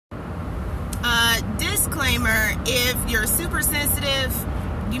disclaimer, if you're super sensitive,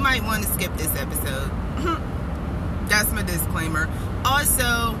 you might want to skip this episode. That's my disclaimer.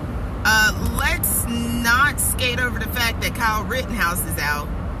 Also, let's not skate over the fact that Kyle Rittenhouse is out.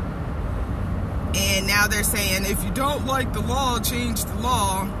 And now they're saying, if you don't like the law, change the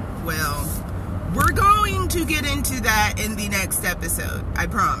law. Well, we're going to get into that in the next episode. I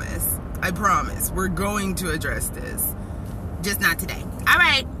promise. We're going to address this. Just not today. All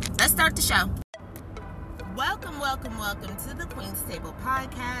right, let's start the show. Welcome to the Queen's Table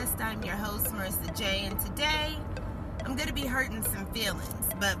Podcast. I'm your host, Marissa J. And today, I'm going to be hurting some feelings.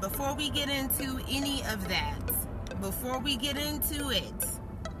 But before we get into any of that,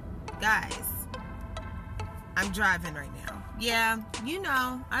 guys, I'm driving right now. Yeah, you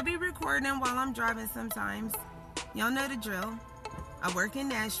know, I be recording while I'm driving sometimes. Y'all know the drill. I work in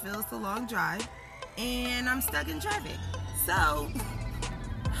Nashville, it's a long drive, and I'm stuck in traffic. So,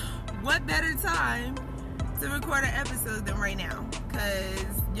 what better time to record an episode than right now? Because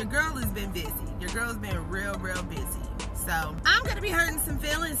your girl has been busy. Your girl's been real busy. So, I'm going to be hurting some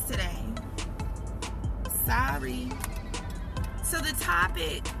feelings today. Sorry. So, the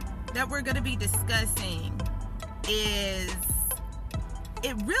topic that we're going to be discussing is,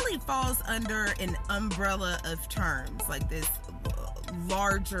 it really falls under an umbrella of terms, like this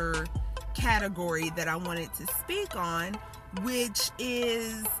larger category that I wanted to speak on, which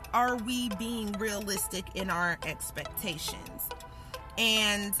is, are we being realistic in our expectations?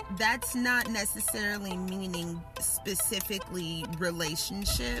 And that's not necessarily meaning specifically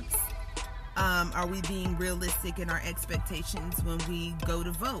relationships. Are we being realistic in our expectations when we go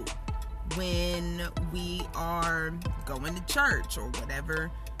to vote? When we are going to church or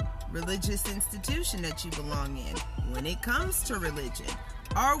whatever religious institution that you belong in? When it comes to religion,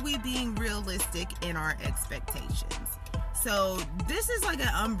 are we being realistic in our expectations? So this is like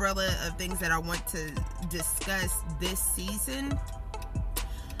an umbrella of things that I want to discuss this season.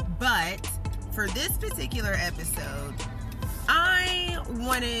 But for this particular episode, I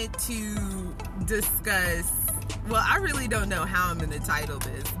wanted to discuss, well, I really don't know how I'm going to title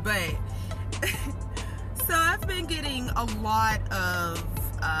this, but so I've been getting a lot of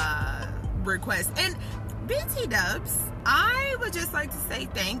requests. And BT Dubs, I would just like to say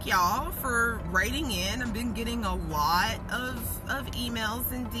thank y'all for writing in. I've been getting a lot of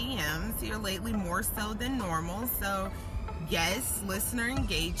emails and DMs here lately, more so than normal. So yes, listener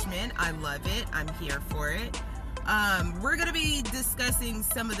engagement, I love it. I'm here for it. We're going to be discussing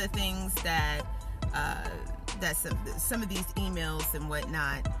some of the things that some of these emails and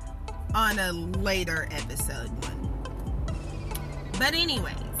whatnot on a later episode one. But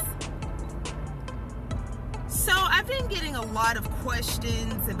anyways, so I've been getting a lot of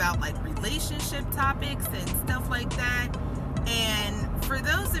questions about like relationship topics and stuff like that. And for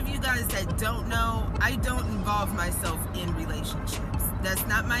those of you guys that don't know, I don't involve myself in relationships. That's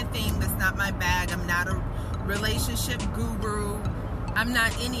not my thing. That's not my bag. I'm not a relationship guru. I'm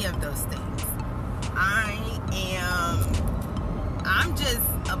not any of those things. I'm just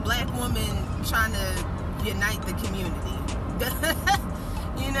a black woman trying to unite the community.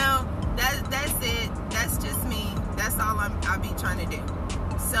 You know, that's it. That's just me. That's all I'll be trying to do.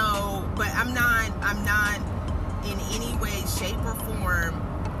 So, but I'm not in any way, shape, or form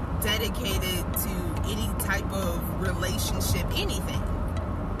dedicated to any type of relationship, anything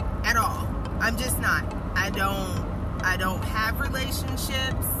at all. I'm just not. I don't have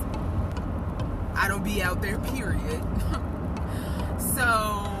relationships. I don't be out there, period.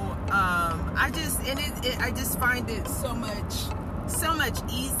 So, I just find it so much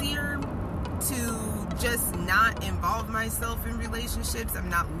easier to just not involve myself in relationships. I'm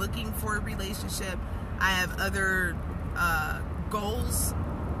not looking for a relationship. I have other goals,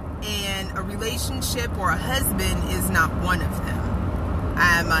 and a relationship or a husband is not one of them. I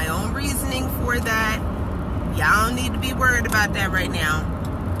have my own reasoning for that. Y'all don't need to be worried about that right now.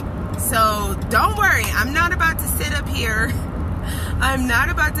 So don't worry, I'm not about to sit up here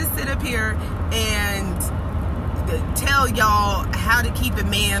and tell y'all how to keep a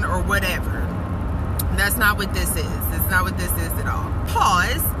man or whatever. That's not what this is. It's not what this is at all.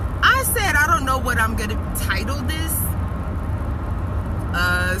 Pause. I said I don't know what I'm going to title this.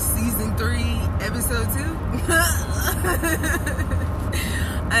 Season 3, episode 2.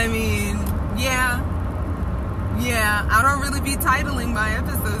 I mean, yeah, I don't really be titling my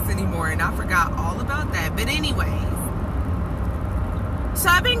episodes anymore, and I forgot all about that. But anyways, so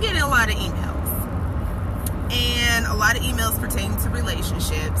I've been getting a lot of emails, and a lot of emails pertaining to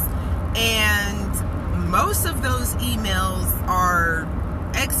relationships, and most of those emails are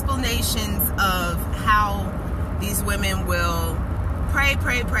explanations of how these women will pray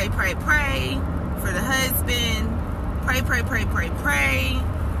for the husband. Pray, pray, pray, pray, pray.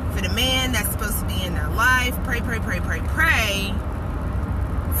 For the man that's supposed to be in their life. Pray, pray, pray, pray, pray.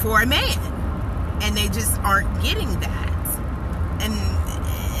 For a man. And they just aren't getting that.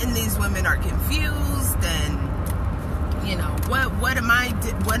 And these women are confused. And, you know, what am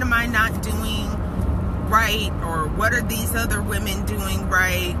I not doing right? Or what are these other women doing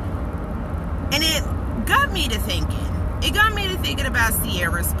right? And it got me to thinking. It got me to thinking about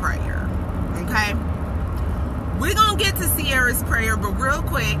Ciara's prayer. Okay? We're going to get to Ciara's prayer, but real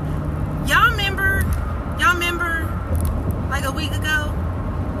quick, y'all remember like a week ago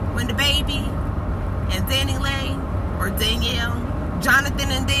when the baby and Jonathan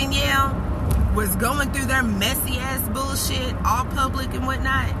and Danielle was going through their messy ass bullshit, all public and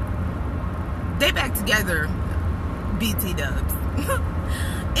whatnot? They back together, BT dubs.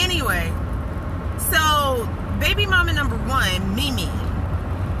 Anyway, so baby mama number one, Mimi,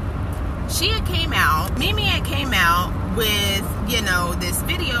 Mimi had came out with, you know, this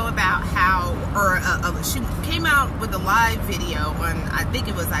video about how, she came out with a live video on, I think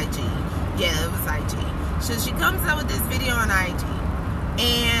it was IG. Yeah, it was IG. So she comes out with this video on IG,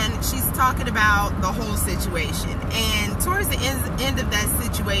 and she's talking about the whole situation. And towards the end of that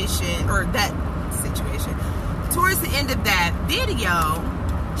situation, towards the end of that video,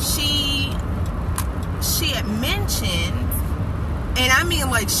 she had mentioned, and I mean,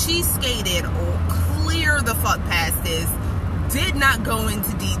 like, she skated clear the fuck past this, did not go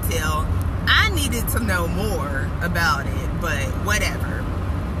into detail. I needed to know more about it, but whatever.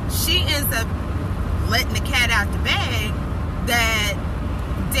 She ends up letting the cat out the bag that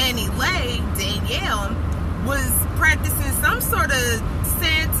Danielle, was practicing some sort of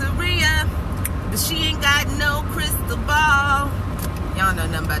Santeria, but she ain't got no crystal ball. Y'all know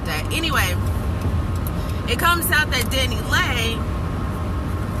nothing about that. Anyway, it comes out that Danielle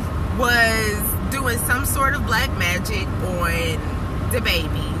was doing some sort of black magic on the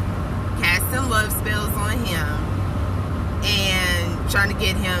baby, casting love spells on him, and trying to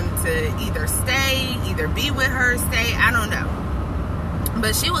get him to either be with her, I don't know.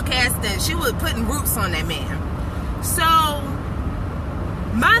 But she was putting roots on that man. So,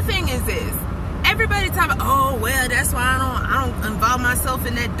 my thing is this. Everybody talking about, oh, well, that's why I don't involve myself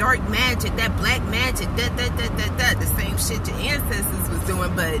in that dark magic, that black magic, that, the same shit your ancestors was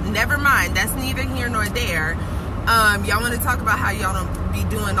doing, but never mind. That's neither here nor there. Y'all want to talk about how y'all don't be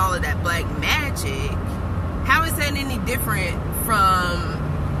doing all of that black magic. How is that any different from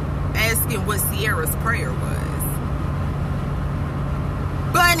asking what Ciara's prayer was?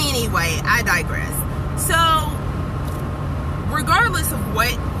 But anyway, I digress. So, regardless of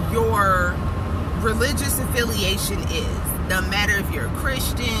what your religious affiliation is, no matter if you're a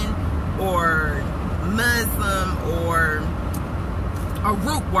Christian or Muslim or a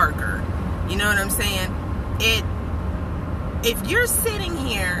root worker, you know what I'm saying? If you're sitting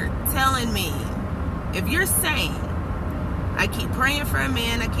here telling me, if you're saying, I keep praying for a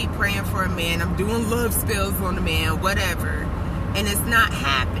man, I'm doing love spells on a man, whatever, and it's not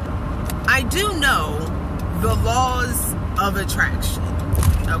happening, I do know the laws of attraction,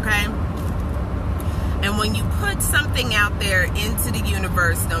 okay? And when you put something out there into the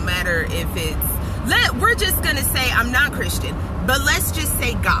universe, no matter if it's, we're just going to say, I'm not Christian, but let's just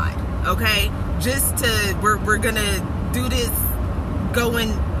say God, okay? We're going to do this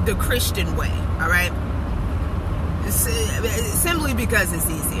going the Christian way, all right? Simply because it's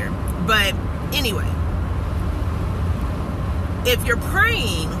easier. But anyway, if you're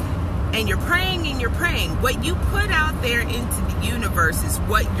praying, and you're praying, what you put out there into the universe is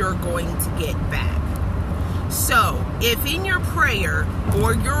what you're going to get back. So, if in your prayer,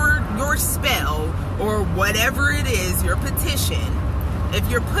 or your spell, or whatever it is, your petition, if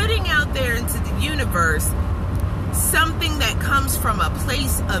you're putting out there into the universe something that comes from a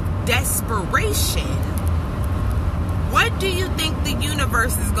place of desperation, what do you think the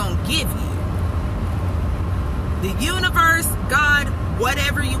universe is going to give you? The universe, God,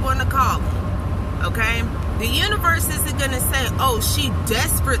 whatever you want to call it, okay? The universe isn't going to say, oh, she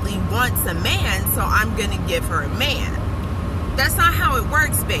desperately wants a man, so I'm going to give her a man. That's not how it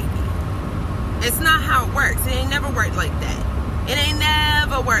works, baby. It's not how it works. It ain't never worked like that. It ain't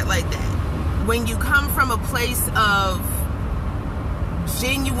never worked like that. When you come from a place of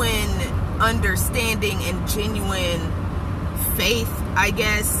genuine understanding and genuine faith, I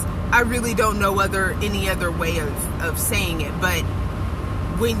guess. I really don't know any other way of saying it, but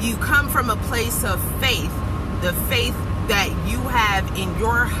when you come from a place of faith, the faith that you have in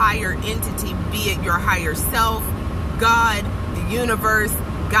your higher entity, be it your higher self, God, the universe,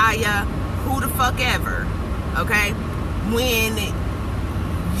 Gaia, who the fuck ever, okay? When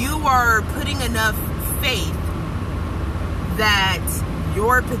you are putting enough faith that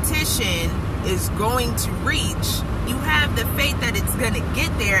your petition is going to reach, you have the faith that it's going to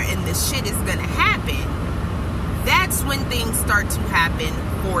get there and the shit is going to happen, that's when things start to happen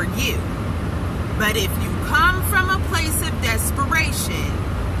for you. But if you come from a place of desperation,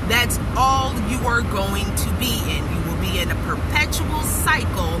 that's all you are going to be in. You will be in a perpetual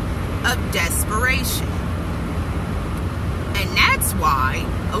cycle of desperation. And that's why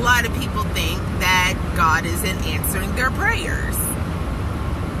a lot of people think that God isn't answering their prayers.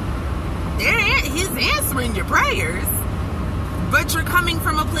 He's answering your prayers, but you're coming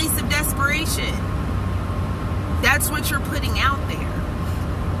from a place of desperation. That's what you're putting out there.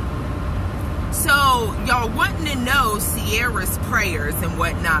 So y'all wanting to know Sierra's prayers and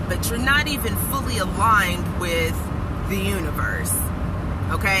whatnot, but you're not even fully aligned with the universe.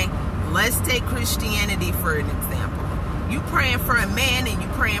 Okay? Let's take Christianity for an example. You praying for a man and you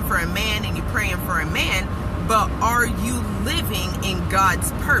praying for a man and you praying for a man, but are you living in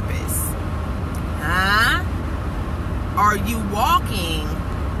God's purpose? Huh? Are you walking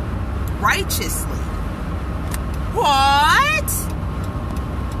righteously? What?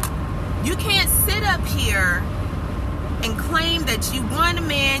 You can't sit up here and claim that you want a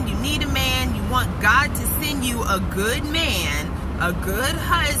man, you need a man, you want God to send you a good man, a good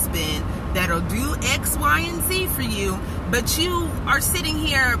husband that'll do X, Y, and Z for you, but you are sitting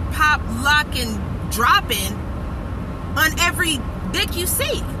here pop, lock, and dropping on every dick you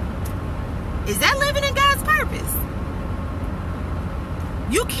see. Is that living in God's purpose?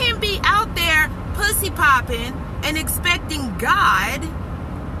 You can't be out there pussy popping and expecting God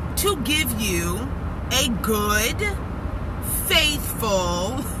to give you a good,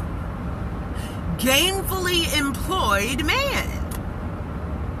 faithful, gainfully employed man.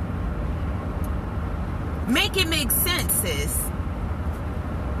 Make it make sense, sis.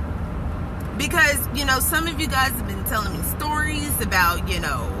 Because, some of you guys have been telling me stories about,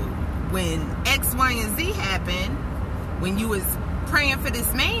 when X, Y, and Z happened, when you was praying for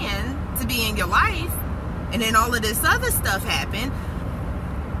this man to be in your life, and then all of this other stuff happened.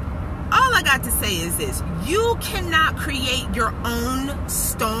 All I got to say is this: you cannot create your own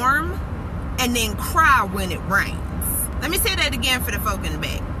storm and then cry when it rains. Let me say that again for the folk in the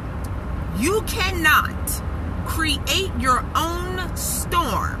back. You cannot create your own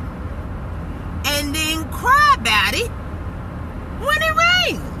storm and then cry about it when it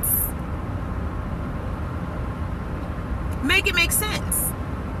rains. Make it make sense.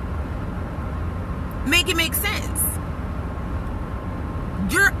 Make it make sense.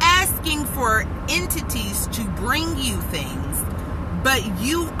 You're asking for entities to bring you things, but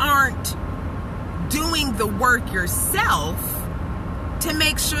you aren't doing the work yourself to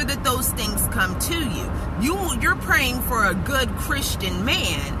make sure that those things come to you. You're praying for a good Christian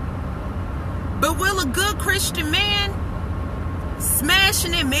man, but will a good Christian man smash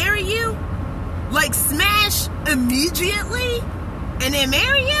and then marry you? Like smash immediately and then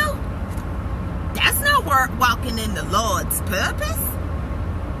marry you? That's not walking in the Lord's purpose.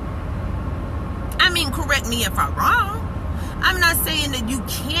 I mean, correct me if I'm wrong. I'm not saying that you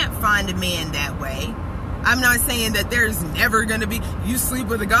can't find a man that way. I'm not saying that there's never going to be, you sleep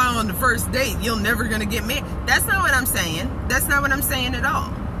with a guy on the first date, you're never going to get married. That's not what I'm saying. That's not what I'm saying at all.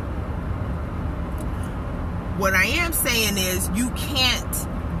 What I am saying is you can't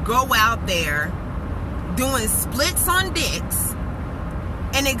go out there doing splits on dicks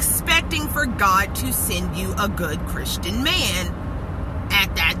and expecting for God to send you a good Christian man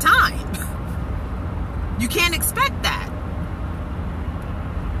at that time. You can't expect that.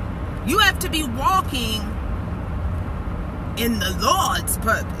 You have to be walking in the Lord's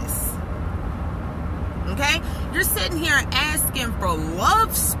purpose. Okay? You're sitting here asking for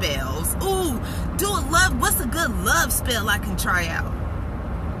love spells. Ooh, what's a good love spell I can try out?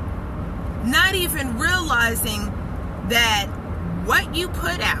 Not even realizing that what you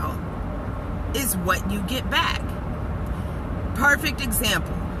put out is what you get back. Perfect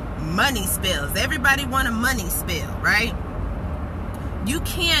example. Money spells. Everybody want a money spell, right? You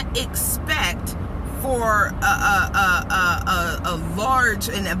can't expect for a large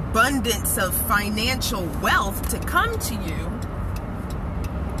an abundance of financial wealth to come to you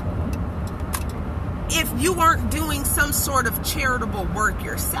if you aren't doing some sort of charitable work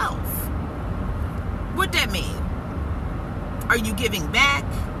yourself. What that mean? Are you giving back?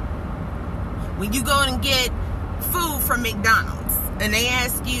 When you go and get food from McDonald's and they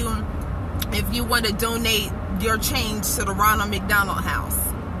ask you if you want to donate your change to the Ronald McDonald House,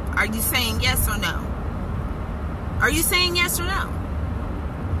 are you saying yes or no? Are you saying yes or no?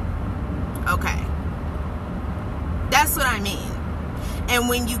 Okay. That's what I mean. And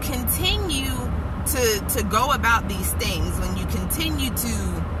when you continue to go about these things, when you continue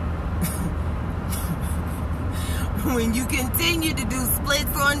to do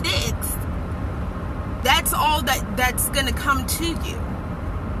splits on dicks, that's all that's gonna come to you.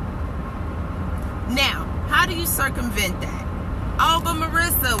 Now, how do you circumvent that? Oh, but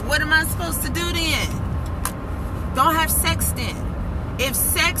Marissa, what am I supposed to do then? Don't have sex then. If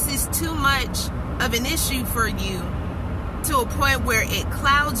sex is too much of an issue for you to a point where it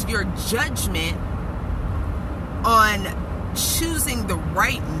clouds your judgment on choosing the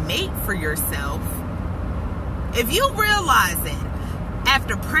right mate for yourself, if you realize it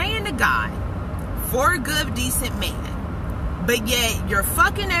after praying to God for a good, decent man, but yet you're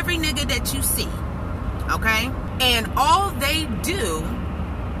fucking every nigga that you see, okay? And all they do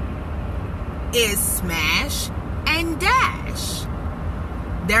is smash and dash.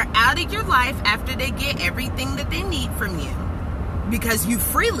 They're out of your life after they get everything that they need from you because you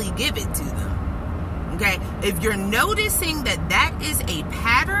freely give it to them. Okay? If you're noticing that is a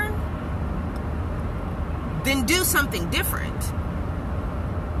pattern, then do something different.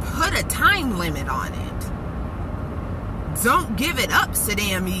 Put a time limit on it. Don't give it up so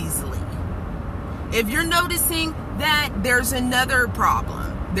damn easily. If you're noticing that there's another problem,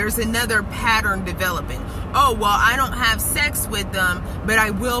 there's another pattern developing. Oh, well, I don't have sex with them, but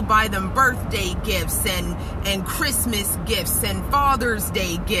I will buy them birthday gifts and Christmas gifts and Father's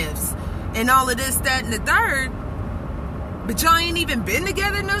Day gifts and all of this, that, and the third. But y'all ain't even been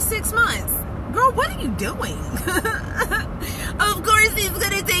together no 6 months. Girl, what are you doing? Of course he's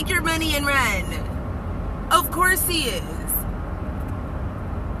gonna take your money and run. Of course he is.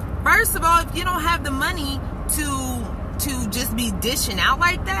 First of all, if you don't have the money to just be dishing out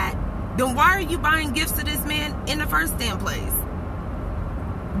like that, then why are you buying gifts to this man in the first damn place?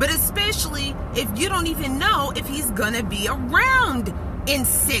 But especially if you don't even know if he's gonna be around in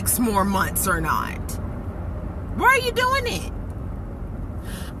 6 more months or not. Why are you doing it?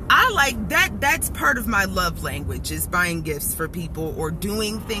 I like that. That's part of my love language, is buying gifts for people or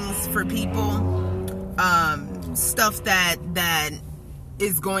doing things for people. Stuff that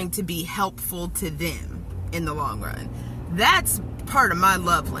is going to be helpful to them in the long run. That's part of my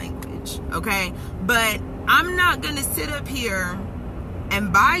love language, okay? But I'm not gonna sit up here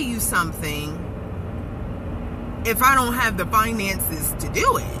and buy you something if I don't have the finances to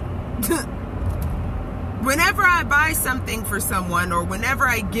do it. Whenever I buy something for someone, or whenever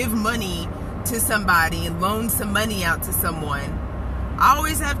I give money to somebody and loan some money out to someone, I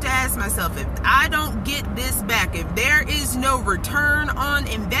always have to ask myself, if I don't get this back, if there is no return on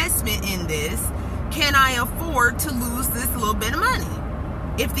investment in this, can I afford to lose this little bit of money?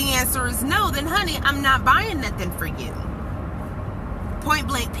 If the answer is no, then honey, I'm not buying nothing for you. Point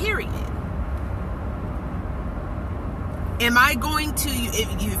blank, period. Am I going to,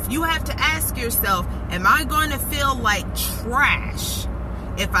 if you have to ask yourself, am I going to feel like trash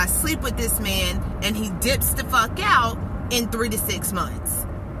if I sleep with this man and he dips the fuck out in 3 to 6 months?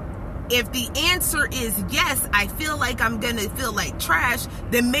 If the answer is yes, I feel like I'm going to feel like trash,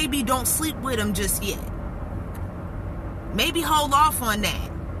 then maybe don't sleep with him just yet. Maybe hold off on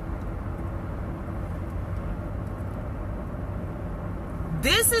that.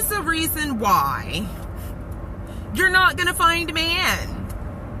 This is the reason why you're not going to find a man.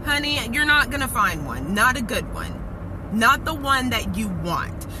 Honey, you're not going to find one. Not a good one. Not the one that you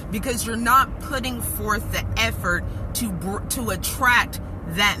want. Because you're not putting forth the effort to attract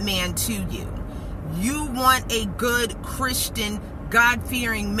that man to you. You want a good Christian,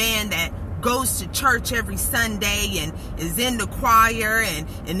 God-fearing man that goes to church every Sunday and is in the choir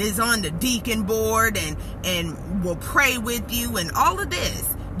and is on the deacon board and will pray with you and all of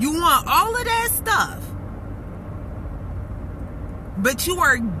this. You want all of that stuff. But you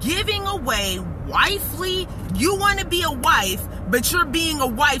are giving away wifely. You want to be a wife, but you're being a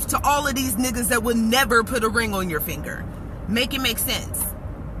wife to all of these niggas that would never put a ring on your finger. Make it make sense.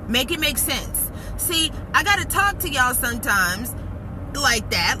 Make it make sense. See, I got to talk to y'all sometimes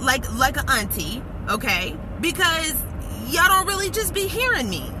like that, like an auntie, okay? Because y'all don't really just be hearing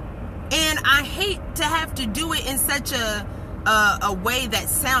me. And I hate to have to do it in such a way that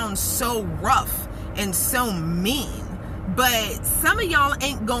sounds so rough and so mean. But some of y'all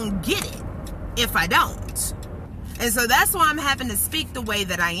ain't gonna get it if I don't. And so that's why I'm having to speak the way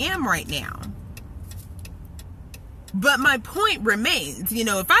that I am right now. But my point remains, you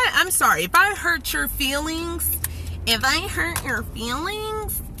know, if I hurt your feelings,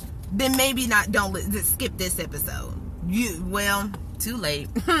 then maybe don't skip this episode. Too late.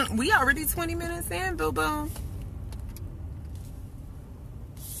 We already 20 minutes in, boo-boo.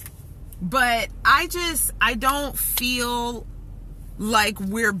 But I don't feel like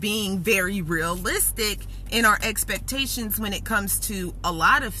we're being very realistic in our expectations when it comes to a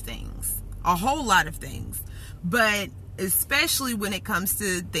lot of things, a whole lot of things, but especially when it comes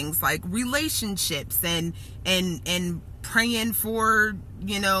to things like relationships and praying for,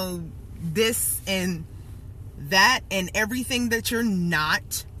 you know, this and that and everything that you're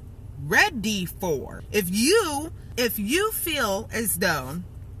not ready for. If you feel as though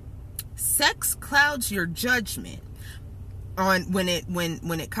sex clouds your judgment on when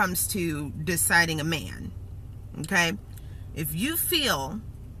it comes to deciding a man, okay? If you feel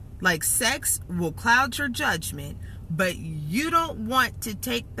like sex will cloud your judgment, but you don't want to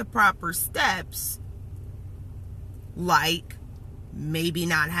take the proper steps, like maybe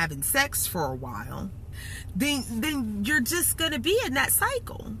not having sex for a while, then you're just going to be in that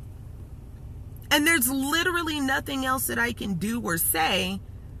cycle. And there's literally nothing else that I can do or say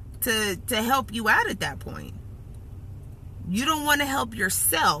to help you out at that point. You don't want to help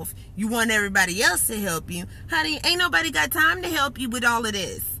yourself. You want everybody else to help you. Honey, ain't nobody got time to help you with all of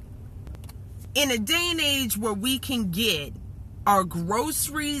this. In a day and age where we can get our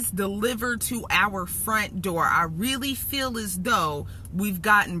groceries delivered to our front door, I really feel as though we've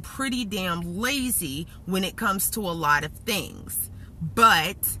gotten pretty damn lazy when it comes to a lot of things.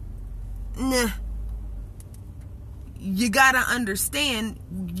 But you gotta understand,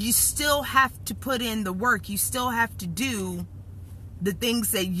 you still have to put in the work. You still have to do the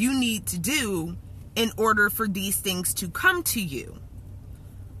things that you need to do in order for these things to come to you.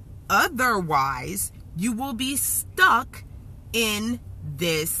 Otherwise, you will be stuck in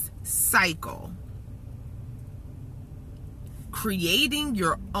this cycle, creating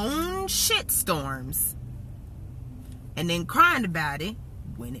your own shitstorms and then crying about it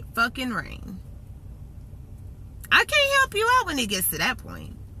when it fucking rains. I can't help you out when it gets to that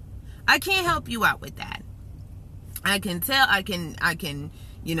point. I can't help you out with that. I can,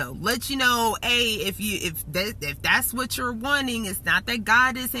 you know, let you know, hey, if that's what you're wanting, it's not that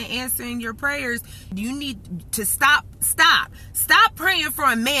God isn't answering your prayers. You need to stop praying for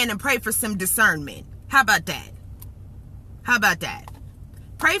a man and pray for some discernment. How about that?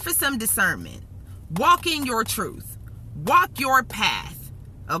 Pray for some discernment. Walk in your truth. Walk your path.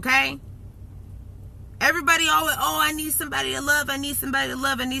 Okay? Everybody always, I need somebody to love. I need somebody to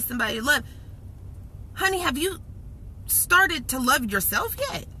love. I need somebody to love. Honey, have you started to love yourself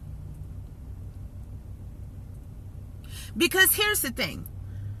yet? Because here's the thing.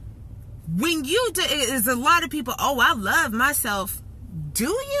 When you do, there's a lot of people, I love myself. Do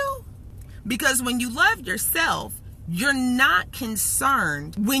you? Because when you love yourself, you're not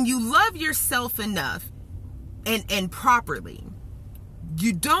concerned. When you love yourself enough and properly,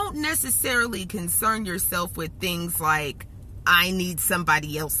 you don't necessarily concern yourself with things like, I need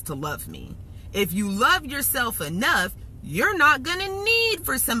somebody else to love me. If you love yourself enough, you're not going to need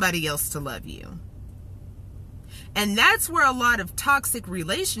for somebody else to love you. And that's where a lot of toxic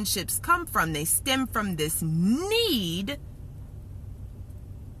relationships come from. They stem from this need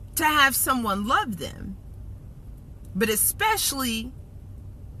to have someone love them. But especially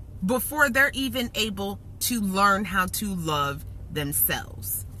before they're even able to learn how to love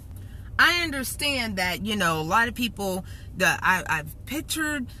themselves. I understand that, you know, a lot of people that I've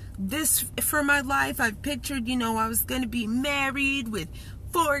pictured this for my life. I've pictured, you know, I was going to be married with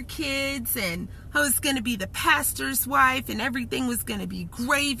 4 kids and I was going to be the pastor's wife and everything was going to be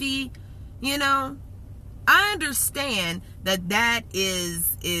gravy. You know, I understand that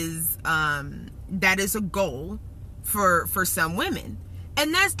is a goal for some women.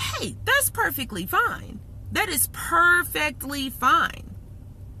 And that's perfectly fine. That is perfectly fine.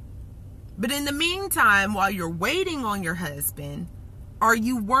 But in the meantime, while you're waiting on your husband, are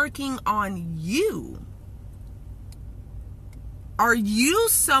you working on you? Are you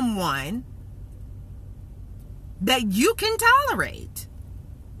someone that you can tolerate?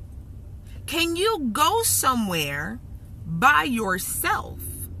 Can you go somewhere by yourself?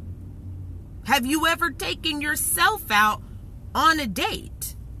 Have you ever taken yourself out on a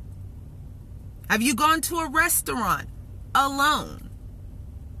date? Have you gone to a restaurant alone?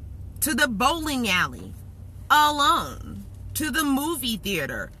 To the bowling alley alone? To the movie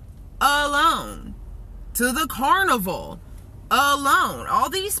theater alone? To the carnival alone? All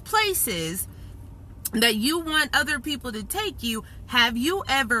these places that you want other people to take you, have you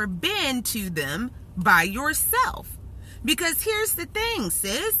ever been to them by yourself? Because here's the thing,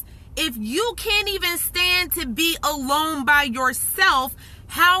 sis. If you can't even stand to be alone by yourself,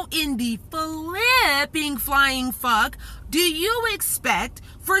 how in the flipping flying fuck do you expect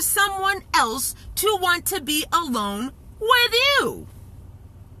for someone else to want to be alone with you?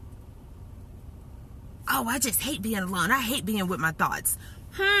 oh, I just hate being alone. I hate being with my thoughts.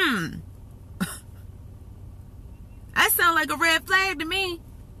 That sounds like a red flag to me.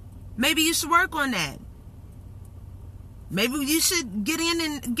 Maybe you should work on that. Maybe you should get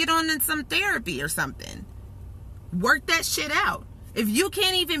on some therapy or something. Work that shit out. If you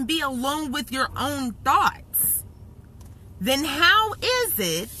can't even be alone with your own thoughts, then how is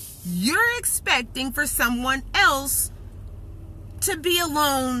it you're expecting for someone else to be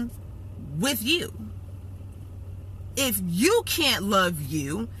alone with you? If you can't love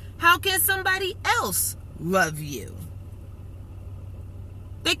you, how can somebody else love you?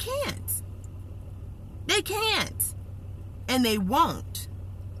 They can't. They can't. And they won't.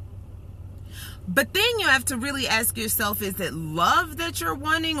 But then you have to really ask yourself, is it love that you're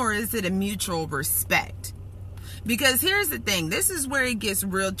wanting, or is it a mutual respect? Because here's the thing. This is where it gets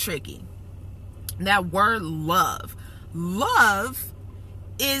real tricky. That word love. Love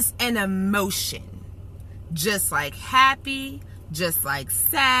is an emotion. Just like happy, just like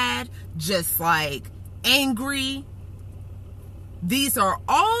sad, just like angry. These are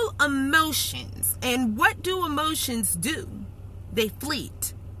all emotions. And what do emotions do? They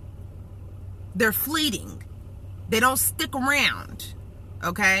fleet. They're fleeting. They don't stick around.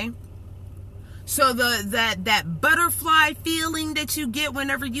 Okay? So that butterfly feeling that you get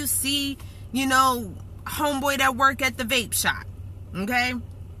whenever you see, homeboy that work at the vape shop. Okay?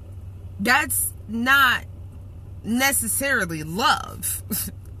 That's not necessarily love.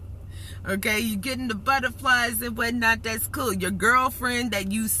 Okay, you getting the butterflies and whatnot, that's cool. Your girlfriend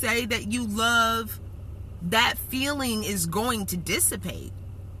that you say that you love, that feeling is going to dissipate.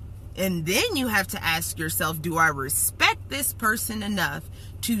 And then you have to ask yourself, do I respect this person enough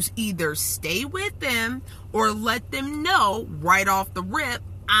to either stay with them or let them know right off the rip,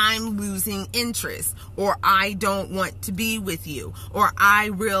 I'm losing interest, or I don't want to be with you, or I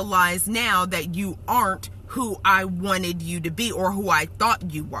realize now that you aren't who I wanted you to be or who I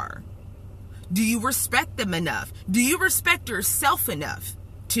thought you were? Do you respect them enough? Do you respect yourself enough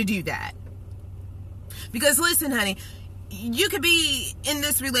to do that? Because listen, honey, you could be in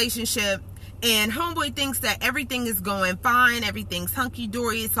this relationship and homeboy thinks that everything is going fine, everything's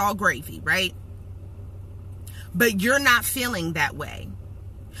hunky-dory, it's all gravy, right? But you're not feeling that way.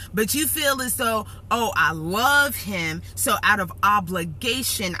 But you feel as though, oh, I love him, so out of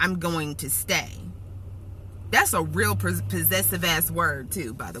obligation, I'm going to stay. That's a real possessive ass word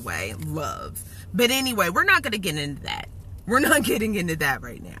too, by the way, love. But anyway, we're not going to get into that. We're not getting into that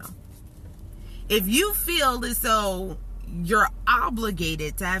right now. If you feel as though you're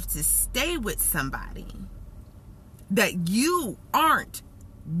obligated to have to stay with somebody that you aren't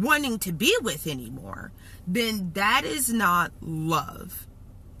wanting to be with anymore, then that is not love.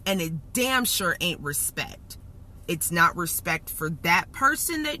 And it damn sure ain't respect. It's not respect for that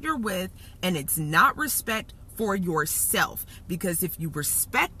person that you're with, and it's not respect for yourself. Because if you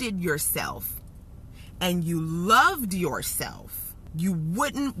respected yourself and you loved yourself, you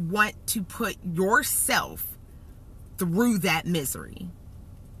wouldn't want to put yourself through that misery.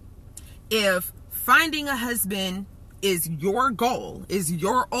 If finding a husband is your goal, is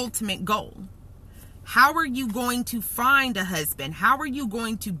your ultimate goal, how are you going to find a husband? How are you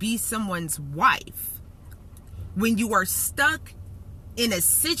going to be someone's wife when you are stuck in a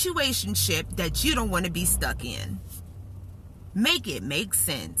situationship that you don't want to be stuck in? Make it make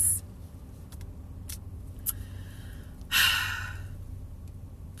sense.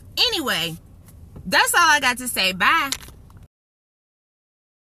 Anyway, that's all I got to say. Bye.